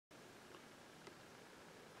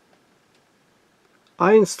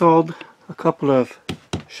I installed a couple of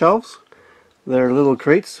shelves. They're little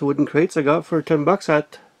crates, wooden crates I got for 10 bucks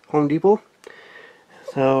at Home Depot.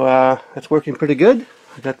 So it's working pretty good.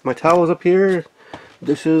 I got my towels up here,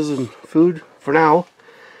 dishes and food for now.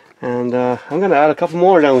 And I'm going to add a couple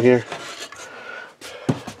more down here.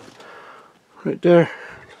 Right there.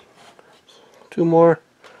 2 more.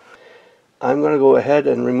 I'm going to go ahead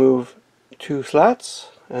and remove 2 slats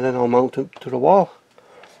and then I'll mount it to the wall.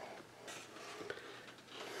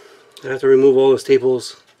 I have to remove all the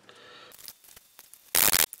staples.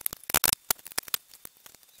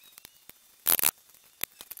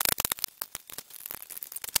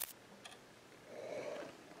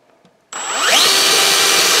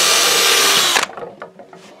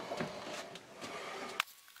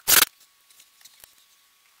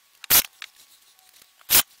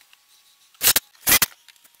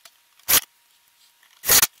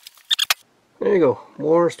 There you go,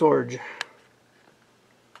 more storage.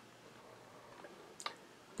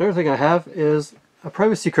 Another thing I have is a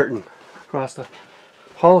privacy curtain across the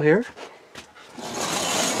hall here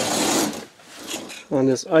on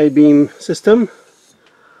this I-beam system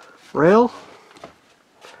rail.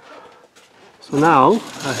 So now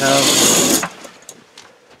I have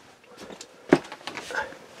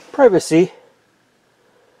privacy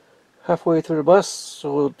halfway through the bus,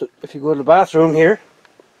 so if you go to the bathroom here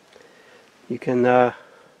you can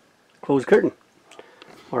close the curtain,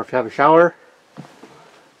 or if you have a shower,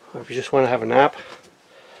 or if you just want to have a nap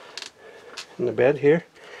in the bed here.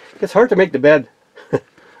 It's hard to make the bed. I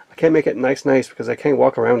can't make it nice because I can't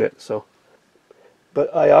walk around it. So,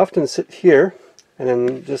 but I often sit here and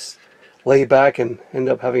then just lay back and end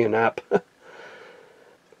up having a nap.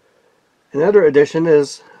 Another addition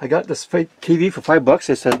is I got this TV for 5 bucks.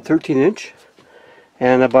 It's a 13-inch,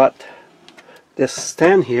 and I bought this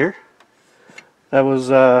stand here. That was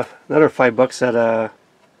another 5 bucks at a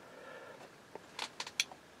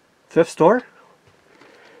thrift store.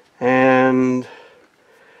 And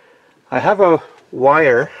I have a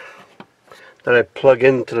wire that I plug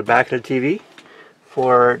into the back of the TV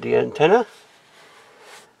for the antenna,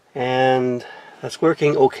 and that's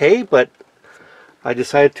working okay, but I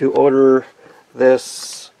decided to order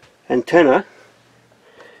this antenna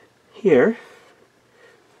here,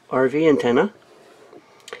 RV antenna.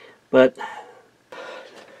 But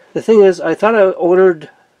the thing is, I thought I ordered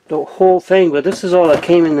the whole thing, but this is all that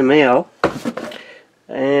came in the mail.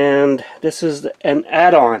 And this is an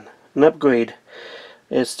add-on, an upgrade.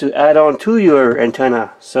 It's to add on to your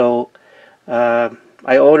antenna. So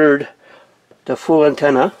I ordered the full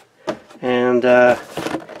antenna, and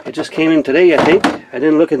it just came in today, I think. I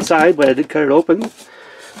didn't look inside, but I did cut it open.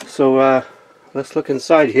 So let's look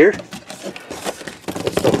inside here.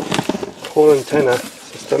 It's the whole antenna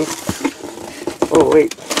system. Oh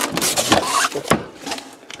wait.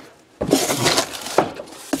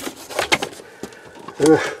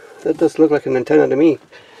 That does look like an antenna to me.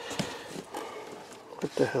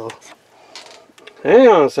 What the hell? Hang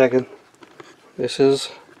on a second. This is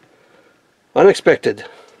unexpected.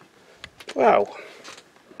 Wow.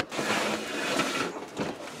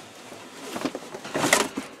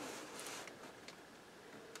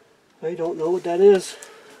 I don't know what that is.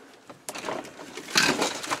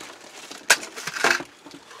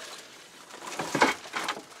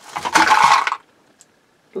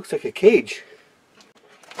 Looks like a cage.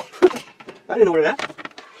 I didn't order that.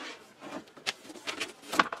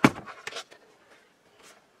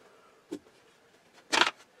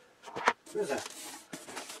 What is that?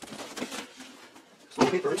 Some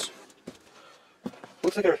papers.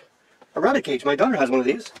 Looks like a rabbit cage. My daughter has one of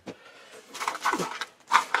these.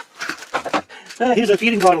 Here's a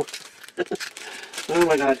feeding bottle. Oh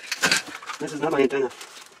my god. This is not my antenna.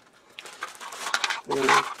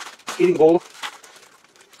 Feeding bowl.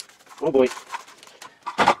 Oh boy.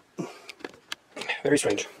 Very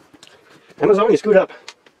strange. Amazon, you screwed up.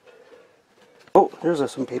 Oh,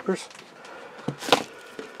 there's some papers.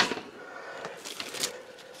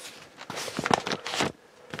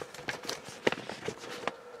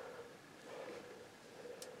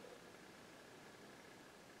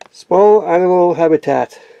 Small animal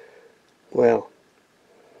habitat. Well,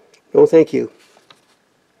 no thank you.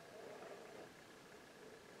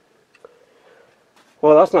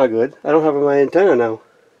 Well, that's not good. I don't have my antenna now.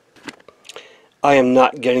 I am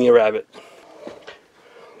not getting a rabbit.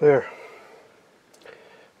 There.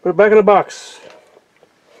 Put it back in the box.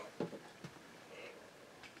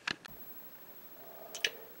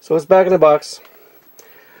 So it's back in the box.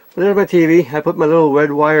 There's my TV. I put my little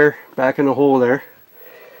red wire back in the hole there.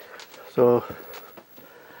 So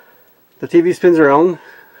the TV spins around,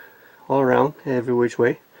 all around, every which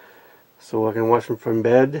way. so I can watch them from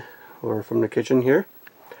bed or from the kitchen here.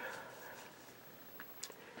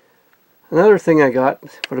 Another thing I got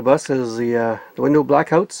for the bus is the window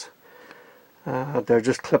blackouts. They're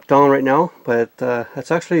just clipped on right now, but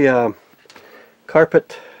it's actually a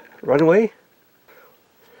carpet runway.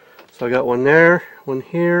 So I got one there, one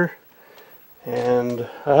here, and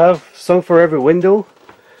I have some for every window.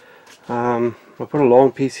 I'll put a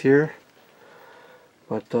long piece here,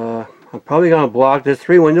 but I'm probably going to block, there's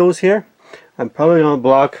 3 windows here. I'm probably going to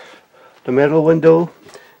block the middle window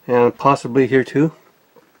and possibly here too.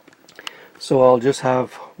 So I'll just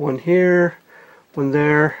have one here, one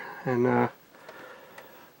there, and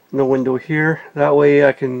no window here. That way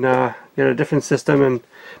I can get a different system and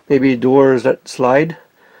maybe doors that slide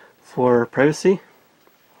for privacy.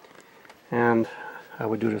 And I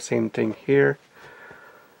would do the same thing here.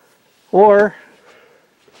 Or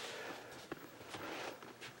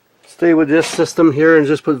stay with this system here and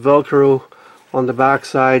just put Velcro on the back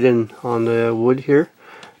side and on the wood here,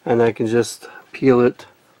 and I can just peel it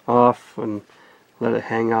off and let it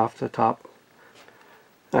hang off the top.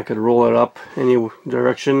 I could roll it up any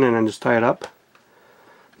direction and then just tie it up.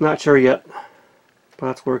 Not sure yet, but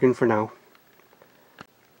that's working for now.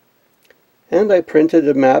 And I printed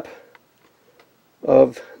a map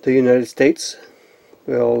of the United States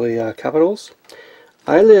with all the capitals.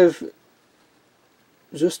 I live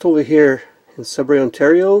just over here in Sudbury,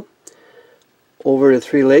 Ontario, over the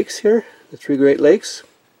 3 lakes here, the 3 Great Lakes,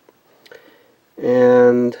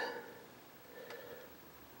 and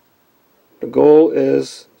the goal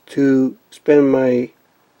is to spend my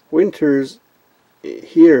winters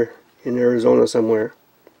here in Arizona somewhere.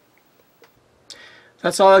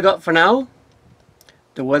 That's all I got for now.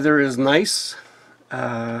 The weather is nice.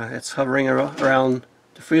 It's hovering around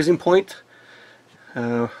the freezing point.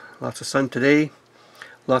 Lots of sun today.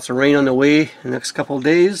 Lots of rain on the way the next couple of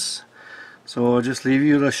days. So I'll just leave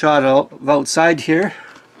you the shot of outside here.